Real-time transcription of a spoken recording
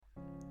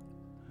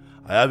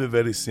I have a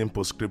very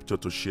simple scripture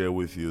to share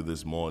with you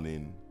this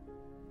morning,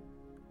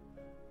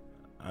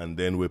 and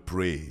then we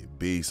pray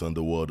based on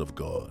the word of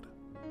God.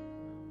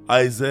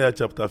 Isaiah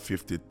chapter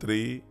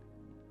 53,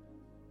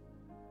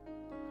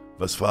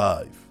 verse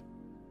 5.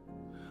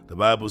 The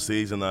Bible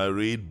says, and I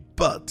read,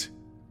 "But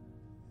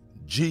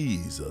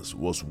Jesus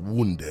was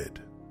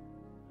wounded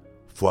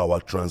for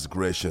our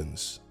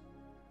transgressions.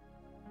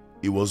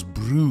 He was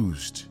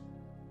bruised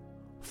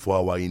for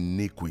our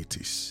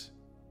iniquities.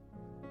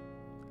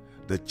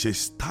 The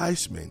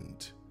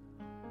chastisement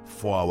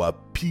for our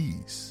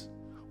peace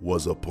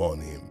was upon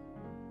him,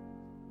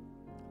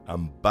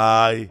 and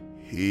by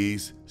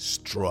his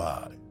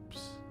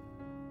stripes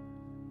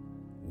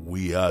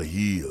we are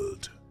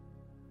healed."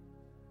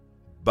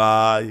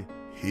 By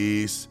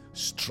his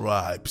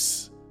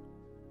stripes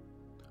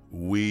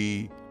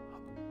we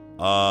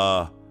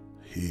are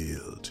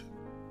healed.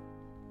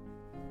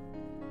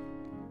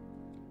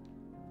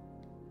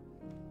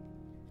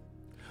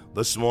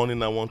 This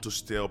morning I want to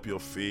stir up your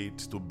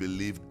faith to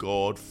believe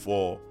God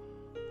for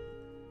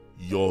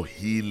your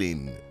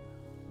healing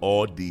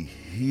or the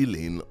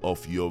healing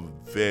of your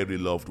very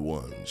loved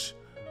ones.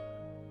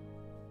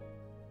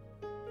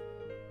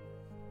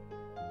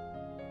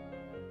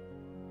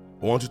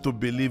 I want you to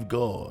believe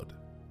God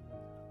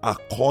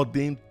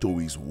according to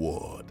his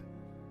word,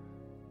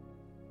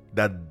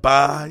 that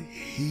by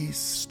his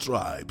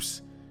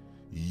stripes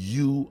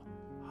you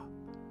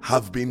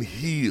have been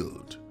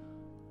healed.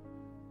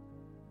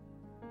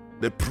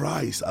 The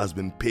price has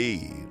been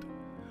paid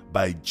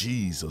by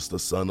Jesus, the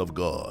Son of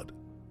God.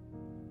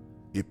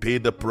 He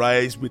paid the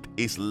price with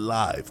his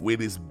life, with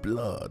his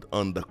blood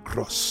on the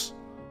cross.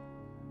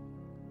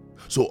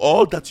 So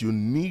all that you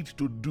need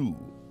to do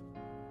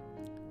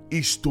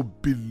is to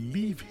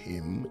believe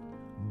him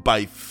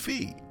by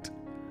faith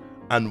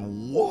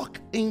and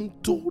walk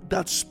into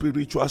that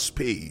spiritual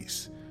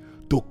space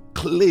to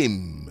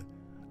claim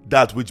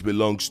that which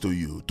belongs to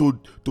you, to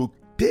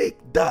take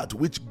that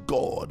which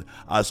God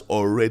has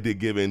already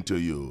given to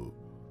you.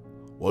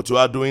 What you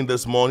are doing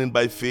this morning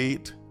by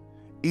faith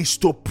is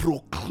to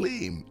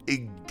proclaim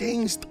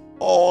against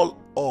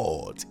all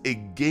odds,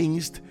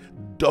 against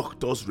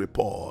doctor's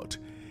report,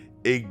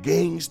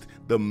 against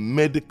the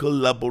medical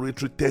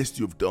laboratory test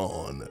you've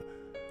done.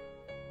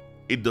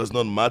 It does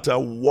not matter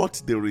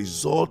what the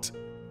result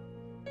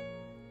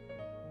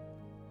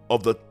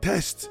of the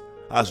test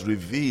has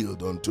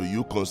revealed unto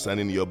you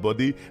concerning your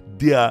body,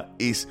 there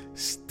is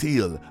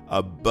still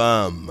a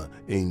balm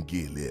in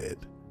Gilead.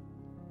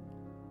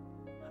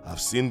 I've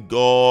seen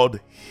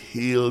God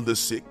heal the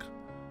sick.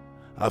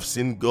 I've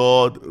seen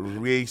God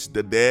raise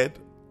the dead.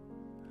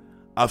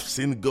 I've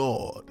seen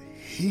God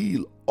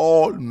heal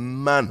all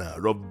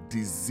manner of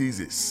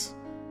diseases.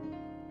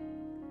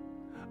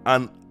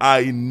 And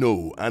I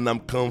know and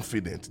I'm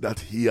confident that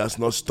he has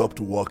not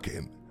stopped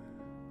working.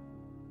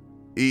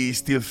 He is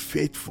still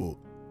faithful.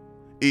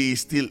 He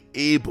is still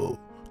able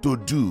to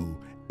do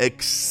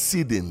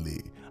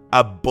exceedingly,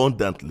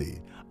 abundantly,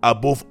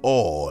 above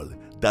all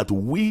that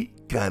we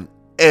can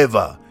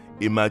ever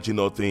imagine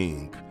or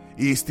think.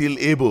 He is still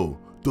able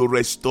to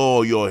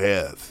restore your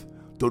health,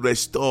 to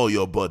restore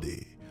your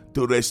body,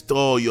 to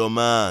restore your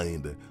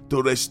mind,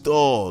 to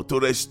restore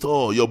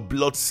your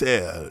blood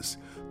cells,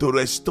 to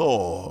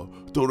restore,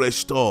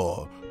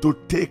 to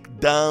take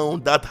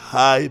down that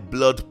high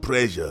blood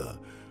pressure,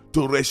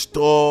 to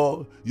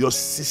restore your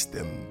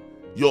system,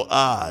 your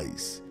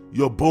eyes,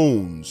 your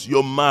bones,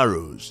 your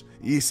marrows.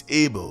 He is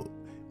able,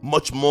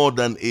 much more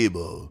than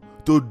able,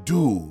 to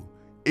do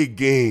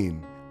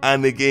again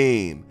and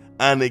again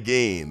and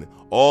again.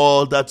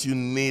 All that you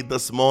need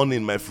this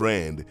morning, my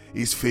friend,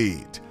 is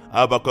faith.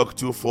 Habakkuk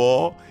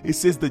 2:4, it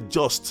says the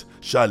just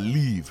shall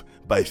live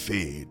by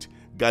faith.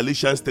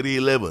 Galatians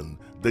 3:11,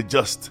 the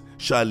just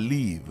shall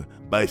live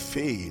by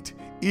faith.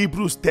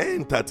 Hebrews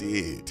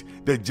 10:38,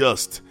 the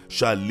just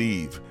shall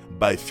live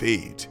by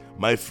faith.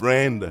 My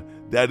friend,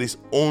 there is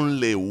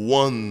only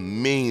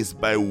one means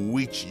by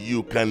which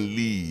you can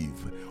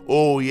live.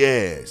 Oh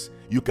yes,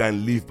 you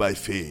can live by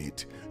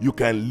faith. You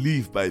can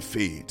live by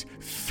faith.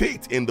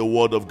 Faith in the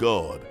word of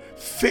God.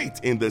 Faith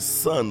in the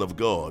Son of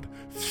God.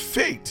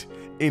 Faith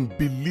in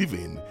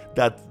believing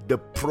that the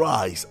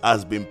price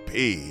has been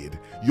paid.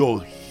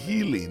 Your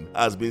healing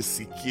has been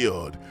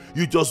secured.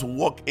 You just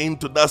walk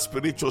into that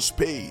spiritual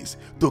space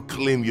to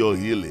claim your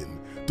healing,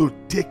 to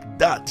take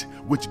that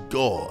which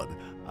God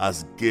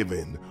has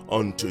given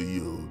unto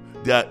you.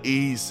 There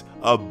is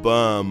a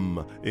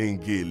balm in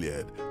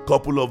Gilead.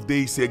 Couple of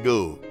days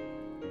ago,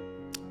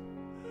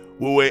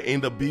 we were in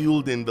the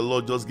building. The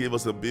Lord just gave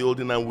us a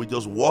building and we're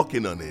just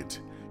walking on it.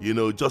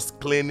 Just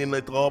cleaning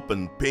it up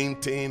and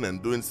painting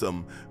and doing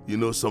some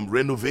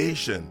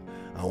renovation.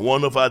 And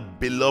one of our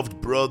beloved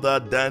brother,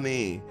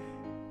 Danny,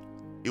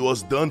 he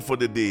was done for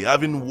the day,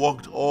 having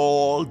worked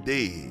all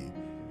day.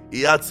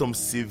 He had some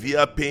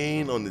severe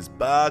pain on his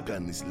back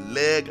and his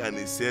leg, and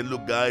he said,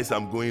 "Look guys,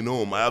 I'm going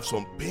home. I have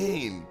some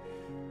pain."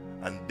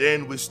 And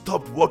then we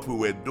stopped what we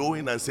were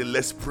doing and said,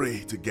 "Let's pray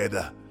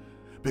together."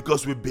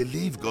 Because we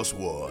believe God's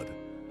word.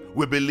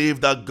 We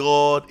believe that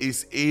God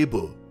is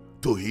able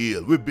to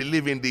heal. We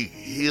believe in the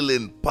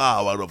healing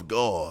power of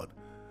God.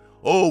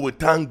 Oh, we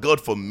thank God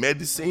for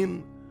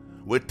medicine.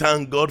 We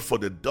thank God for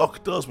the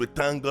doctors. We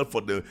thank God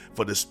for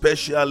the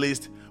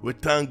specialists. We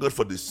thank God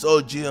for the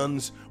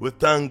surgeons. We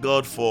thank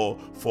God for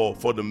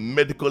the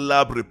medical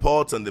lab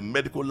reports and the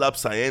medical lab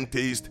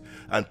scientists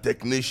and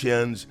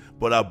technicians.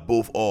 But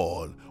above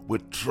all, we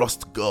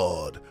trust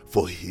God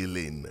for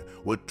healing.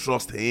 We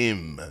trust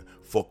Him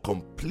for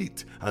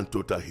complete and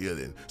total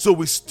healing. So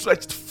we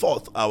stretched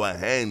forth our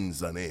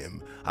hands on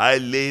Him. I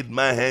laid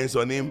my hands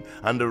on Him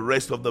and the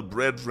rest of the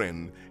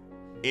brethren,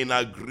 in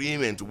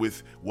agreement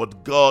with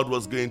what God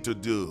was going to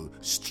do,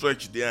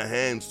 stretched their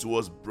hands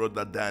towards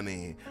Brother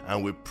Danny,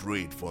 and we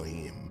prayed for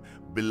him.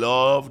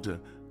 Beloved,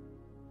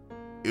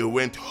 he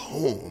went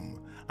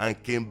home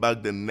and came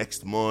back the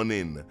next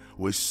morning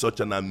with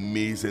such an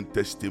amazing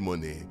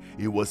testimony.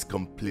 He was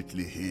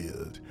completely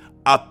healed,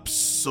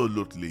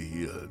 absolutely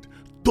healed,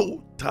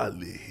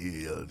 totally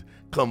healed,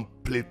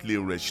 completely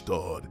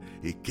restored.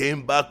 He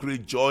came back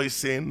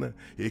rejoicing.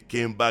 He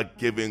came back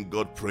giving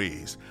God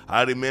praise.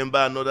 I remember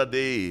another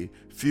day,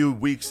 few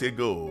weeks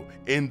ago,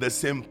 in the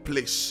same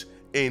place,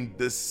 in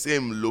the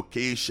same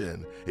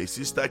location, a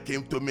sister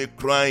came to me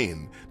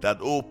crying that,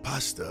 oh,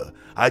 Pastor,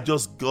 I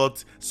just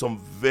got some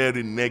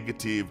very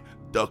negative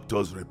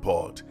doctor's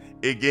report.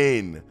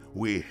 Again,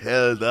 we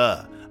held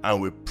her and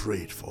we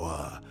prayed for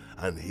her.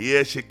 And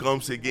here she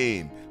comes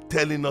again,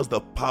 telling us the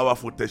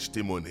powerful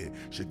testimony.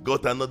 She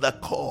got another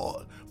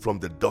call from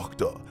the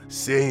doctor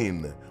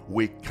saying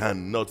we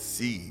cannot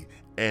see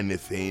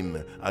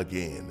anything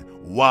again.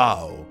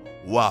 Wow,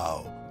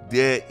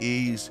 there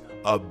is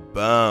a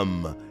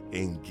balm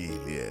in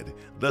Gilead.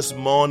 This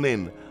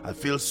morning, I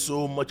feel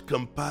so much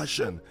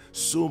compassion,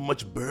 so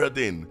much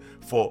burden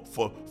for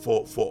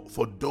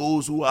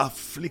those who are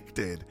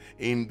afflicted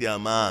in their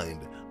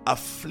mind,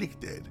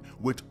 afflicted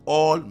with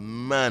all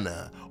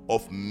manner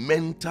of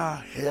mental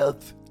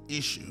health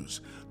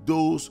issues,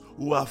 those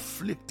who are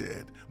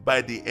afflicted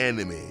by the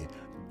enemy.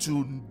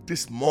 To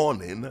this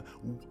morning,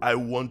 I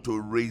want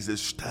to raise a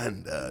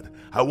standard.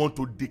 I want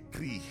to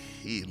decree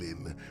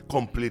healing,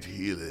 complete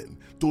healing,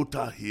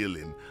 total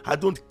healing. I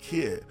don't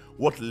care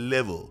what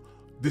level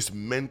this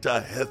mental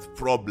health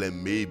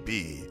problem may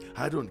be.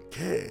 I don't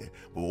care.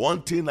 But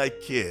one thing I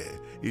care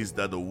is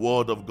that the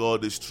Word of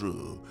God is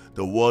true.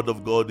 The Word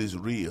of God is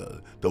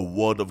real. The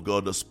Word of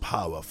God is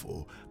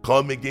powerful.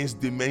 Come against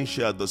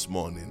dementia this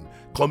morning.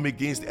 Come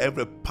against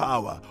every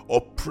power,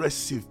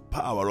 oppressive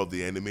power of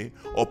the enemy,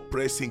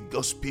 oppressing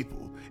God's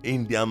people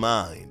in their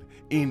mind,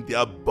 in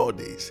their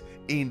bodies,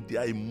 in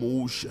their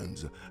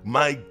emotions.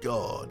 My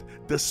God,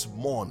 this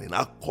morning,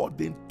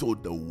 according to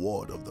the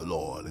word of the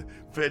Lord,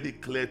 very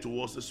clear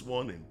to us this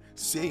morning,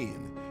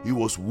 saying, He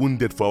was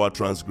wounded for our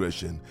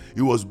transgression,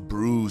 He was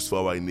bruised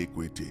for our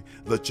iniquity.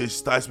 The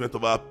chastisement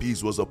of our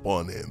peace was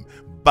upon Him.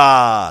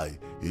 By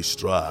His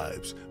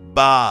stripes,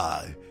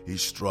 by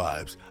His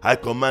stripes. I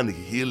command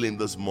healing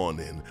this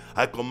morning.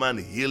 I command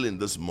healing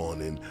this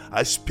morning.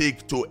 I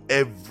speak to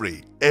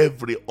every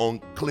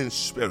unclean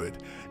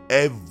spirit,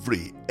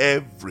 every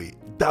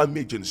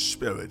damaging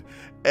spirit,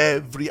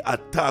 every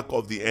attack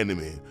of the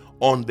enemy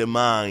on the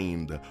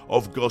mind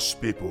of God's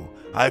people.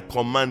 I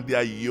command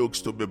their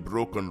yokes to be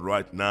broken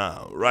right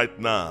now, right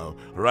now,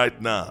 right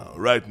now,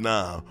 right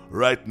now,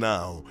 right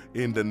now,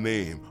 in the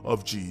name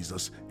of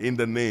Jesus, in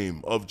the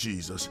name of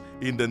Jesus,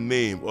 in the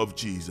name of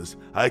Jesus.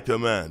 I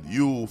command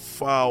you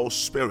foul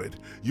spirit,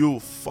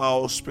 you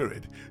foul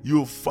spirit,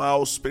 you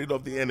foul spirit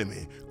of the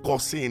enemy,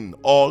 causing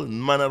all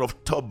manner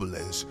of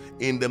turbulence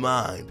in the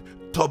mind,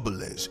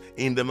 turbulence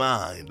in the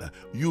mind.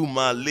 You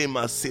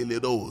malema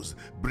seledos,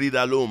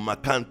 bridalo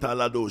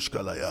makantaladosh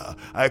kalaya.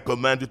 I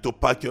command you to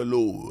pack your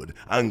load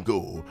and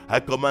go. I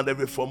command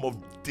every form of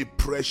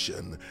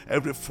depression,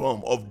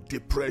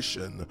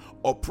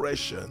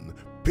 oppression,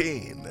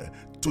 pain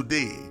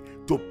today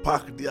to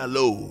pack their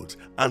loads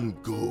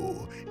and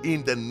go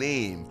in the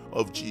name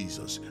of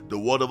Jesus. The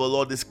word of the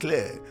Lord is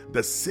clear.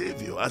 The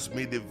Savior has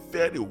made a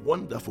very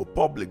wonderful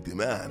public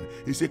demand.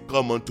 He said,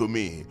 come unto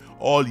me,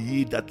 all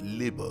ye that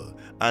labor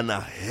and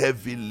are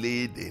heavy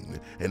laden,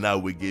 and I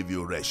will give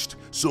you rest.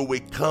 So we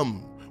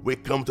come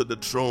to the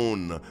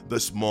throne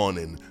this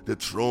morning, the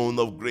throne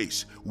of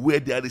grace, where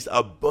there is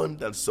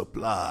abundant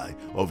supply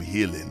of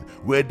healing,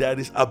 where there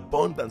is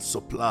abundant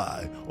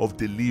supply of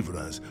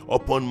deliverance.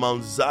 Upon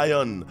Mount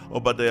Zion,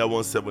 Obadiah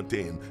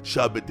 1:17,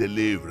 shall be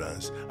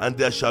deliverance, and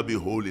there shall be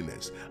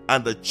holiness,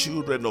 and the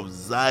children of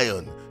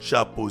Zion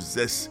shall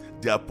possess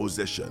their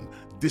possession.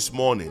 This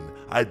morning,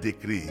 I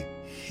decree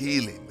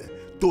healing,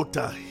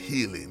 total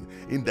healing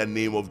in the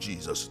name of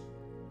Jesus.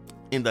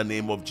 In the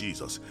name of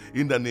Jesus,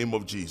 in the name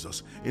of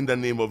Jesus, in the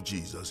name of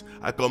Jesus,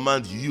 I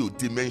command you,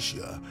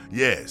 dementia,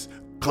 yes,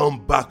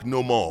 come back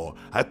no more.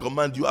 I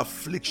command you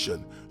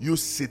affliction, you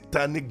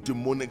satanic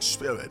demonic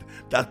spirit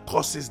that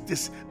causes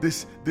this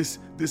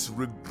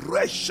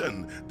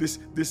regression,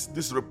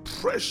 this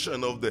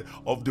repression of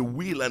the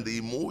will and the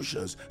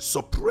emotions,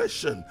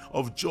 suppression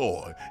of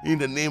joy in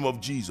the name of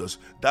Jesus.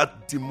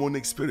 That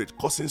demonic spirit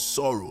causing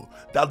sorrow,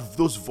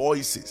 those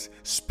voices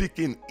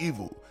speaking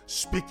evil,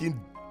 speaking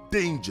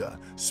danger,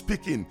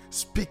 speaking,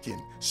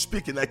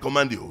 I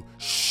command you,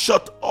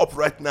 shut up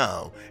right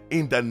now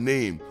in the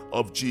name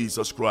of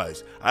Jesus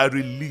Christ. I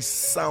release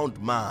sound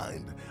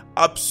mind,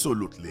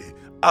 absolute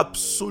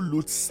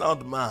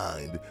sound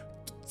mind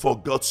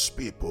for God's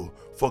people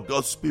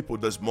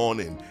this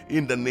morning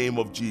in the name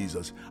of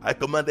Jesus. I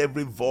command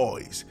every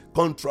voice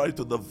contrary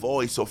to the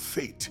voice of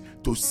faith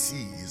to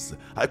cease.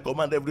 I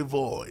command every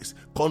voice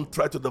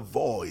contrary to the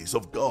voice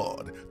of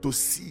God to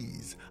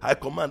cease. I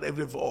command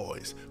every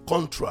voice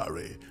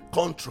contrary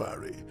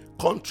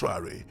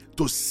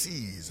to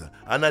cease.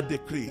 And I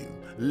decree,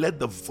 let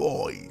the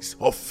voice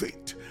of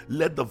faith,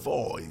 let the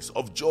voice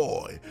of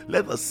joy,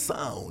 let the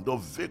sound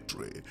of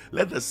victory,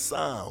 let the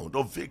sound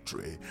of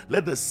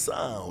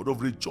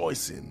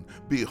rejoicing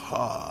be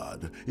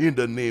heard in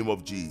the name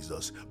of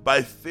Jesus.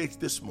 By faith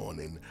this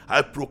morning,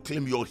 I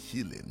proclaim your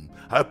healing.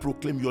 I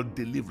proclaim your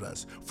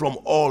deliverance from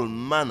all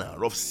manner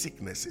of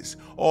sicknesses,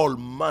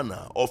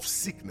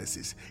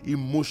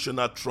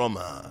 emotional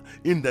trauma.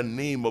 In the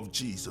name of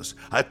Jesus,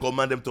 I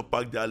command them to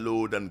pack their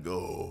load and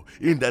go.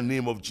 In the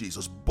name of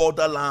Jesus,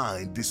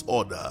 borderline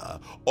disorder,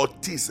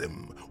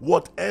 autism,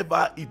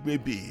 whatever it may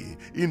be,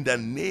 in the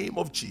name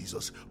of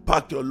Jesus,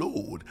 pack your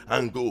load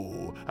and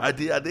go.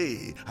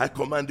 Ade, I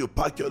command you,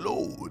 pack your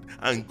load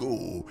and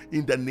go.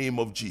 In the name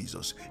of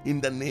Jesus,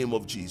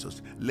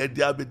 let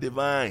there be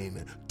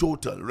divine,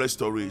 total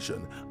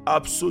restoration,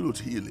 absolute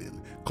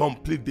healing,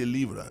 complete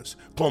deliverance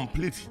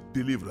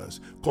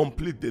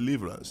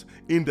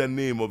in the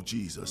name of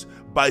Jesus.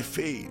 By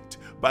faith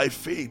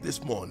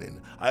this morning,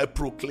 I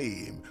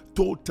proclaim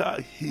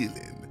total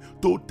healing,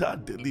 total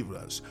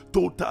deliverance,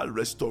 total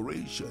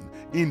restoration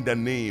in the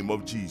name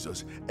of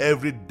Jesus.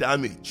 Every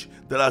damage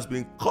that has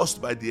been caused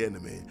by the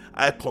enemy,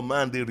 I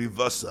command a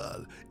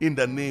reversal in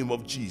the name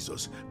of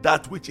Jesus.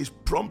 That which is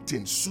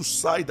prompting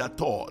suicidal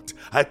thought,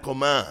 I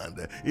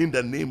command in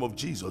the name of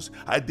Jesus.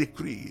 I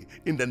decree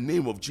in the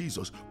name of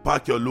Jesus,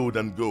 pack your load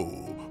and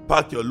go.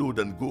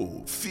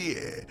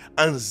 Fear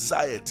and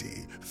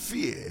anxiety,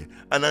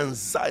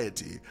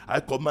 I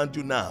command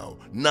you now,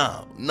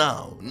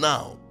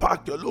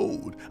 pack your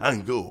load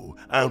and go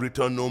and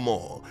return no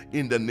more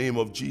in the name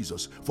of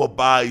Jesus. For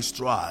by his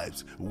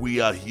stripes we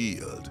are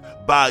healed.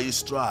 By his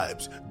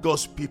stripes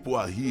God's people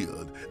are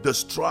healed. The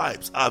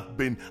stripes have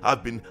been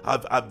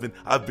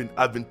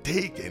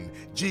taken.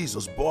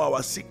 Jesus bore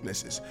our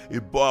sicknesses, he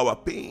bore our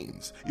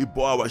pains, he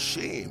bore our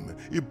shame,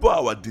 he bore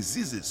our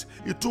diseases,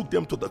 he took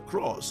them to the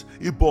cross,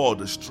 he bore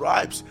the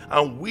stripes,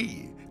 and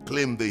we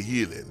claim the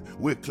healing,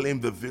 we claim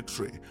the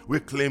victory,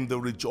 we claim the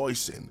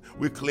rejoicing,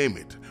 we claim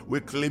it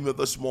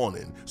this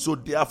morning. So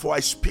therefore I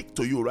speak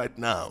to you right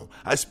now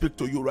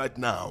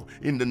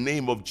in the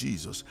name of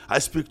Jesus. I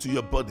speak to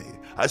your body,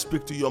 I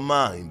speak to your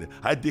mind,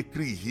 I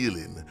decree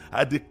healing,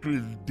 I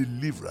decree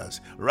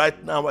deliverance.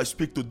 Right now I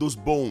speak to those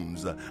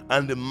bones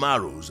and the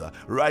marrows.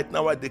 Right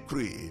now I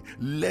decree,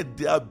 let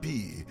there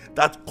be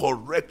that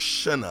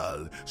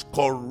correctional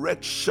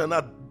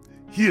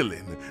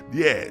healing.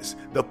 Yes,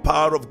 the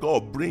power of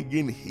God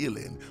bringing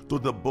healing to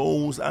the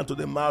bones and to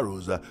the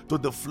marrows, to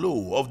the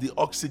flow of the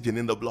oxygen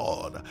in the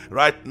blood.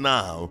 Right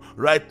now,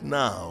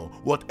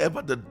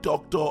 whatever the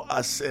doctor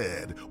has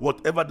said,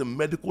 whatever the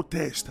medical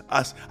test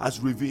has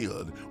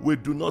revealed, we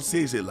do not say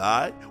it's a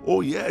lie.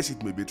 Oh yes,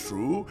 it may be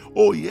true.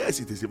 Oh yes,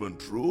 it is even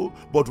true.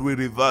 But we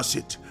reverse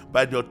it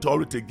by the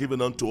authority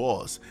given unto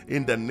us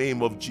in the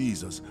name of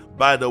Jesus.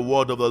 By the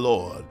word of the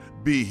Lord,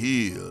 be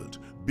healed,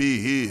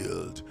 be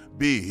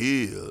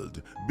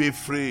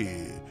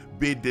free,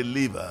 be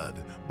delivered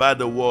by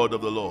the word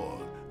of the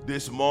Lord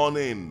this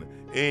morning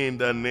in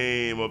the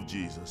name of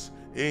Jesus.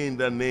 In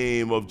the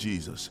name of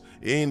Jesus.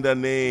 In the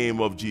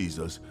name of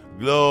Jesus.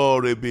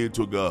 Glory be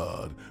to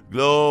God.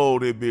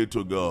 Glory be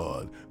to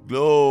God.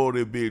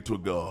 Glory be to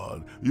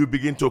God. You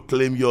begin to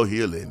claim your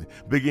healing.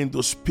 Begin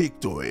to speak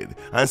to it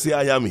and say,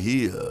 I am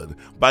healed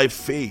by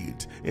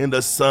faith in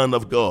the Son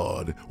of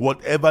God.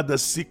 Whatever the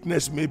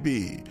sickness may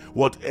be,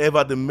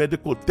 whatever the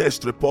medical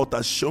test report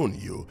has shown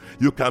you,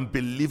 you can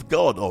believe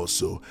God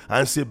also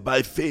and say,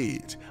 by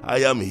faith,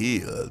 I am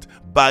healed.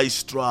 By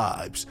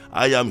stripes,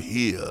 I am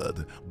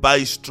healed.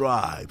 By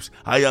stripes,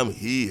 I am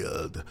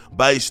healed.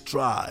 By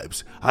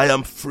stripes, I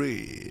am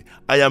free.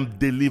 I am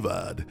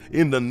delivered.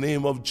 In the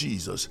name of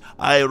Jesus,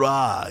 I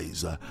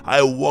rise.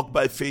 I walk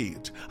by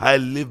faith. I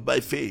live by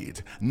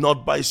faith,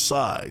 not by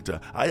sight.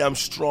 I am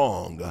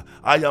strong.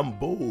 I am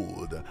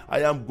bold.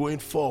 I am going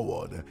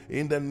forward.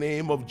 In the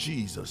name of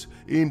Jesus.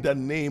 In the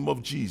name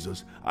of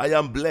Jesus, I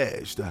am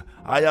blessed.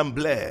 I am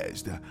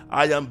blessed.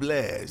 I am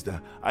blessed.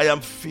 I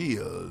am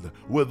filled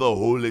with the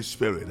Holy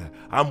Spirit.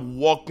 I'm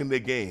walking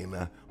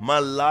again. My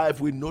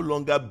life will no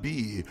longer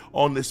be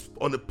on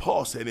a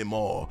pause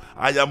anymore.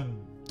 I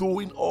am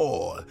doing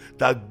all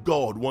that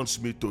God wants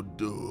me to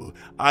do.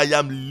 I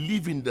am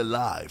living the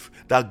life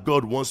that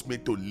God wants me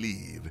to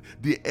live.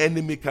 The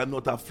enemy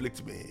cannot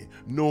afflict me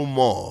no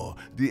more.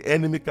 The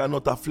enemy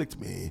cannot afflict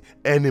me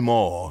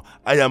anymore.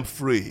 I am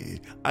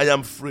free. I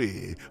am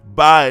free.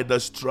 By the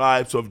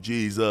stripes of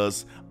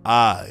Jesus,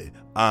 I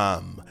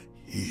am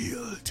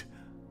healed.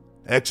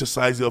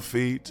 Exercise your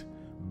faith.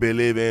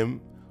 Believe Him.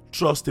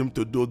 Trust Him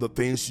to do the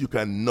things you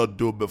cannot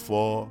do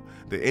before.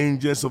 The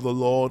angels of the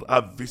Lord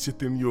are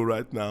visiting you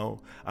right now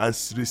and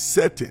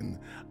resetting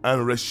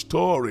and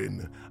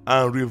restoring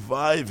and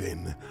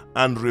reviving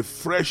and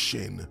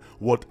refreshing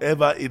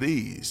whatever it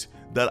is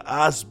that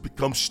has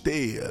become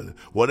stale,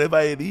 whatever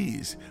it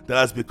is that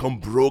has become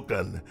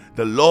broken.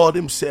 The Lord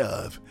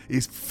Himself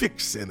is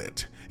fixing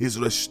it, is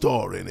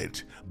restoring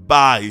it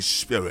by His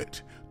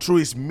Spirit, through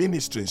His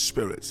ministering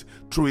spirits,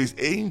 through His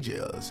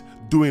angels,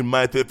 doing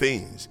mighty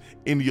things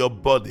in your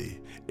body,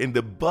 in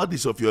the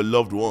bodies of your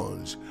loved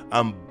ones,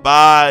 and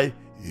by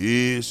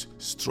His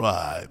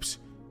stripes,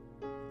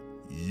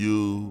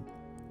 you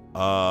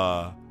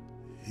are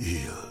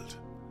healed.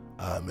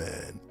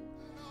 Amen.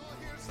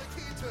 Here's the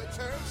key to it,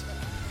 church.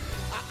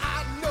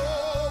 I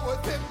know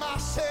within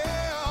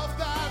myself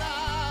that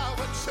I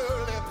would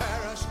surely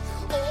perish.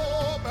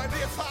 Oh, but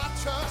if I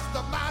trust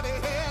the mighty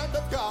hand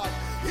of God,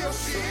 He'll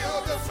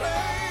shield the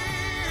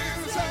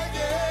flames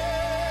again.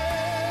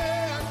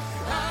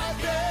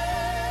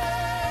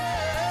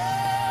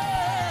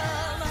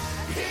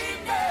 He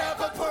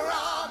never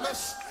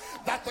promised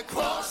that the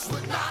cross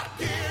would not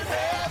get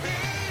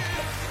heavy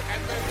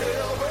and the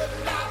hill would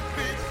not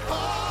be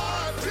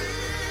hard to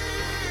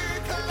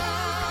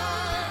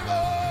climb.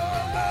 Oh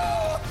no,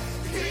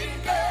 He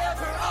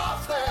never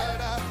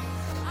offered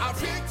our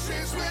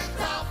victories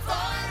without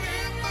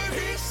fighting, but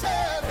He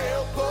said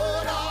He'll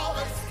put all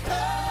His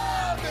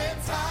love in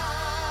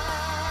time.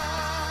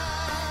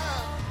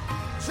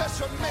 Just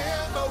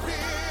remember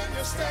when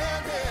you're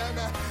standing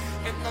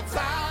in the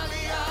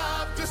valley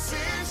of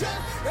decision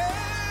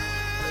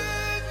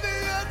and the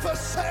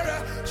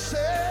adversary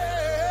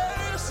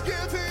says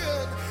give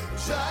in,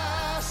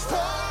 just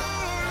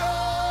hold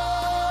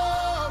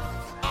on,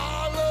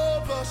 all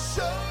over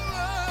show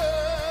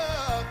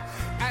up,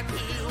 and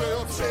He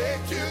will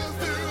take you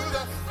through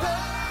the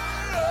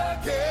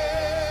fire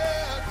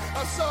again.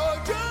 So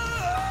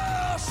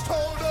just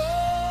hold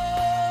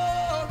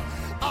on,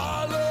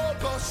 all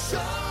over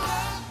show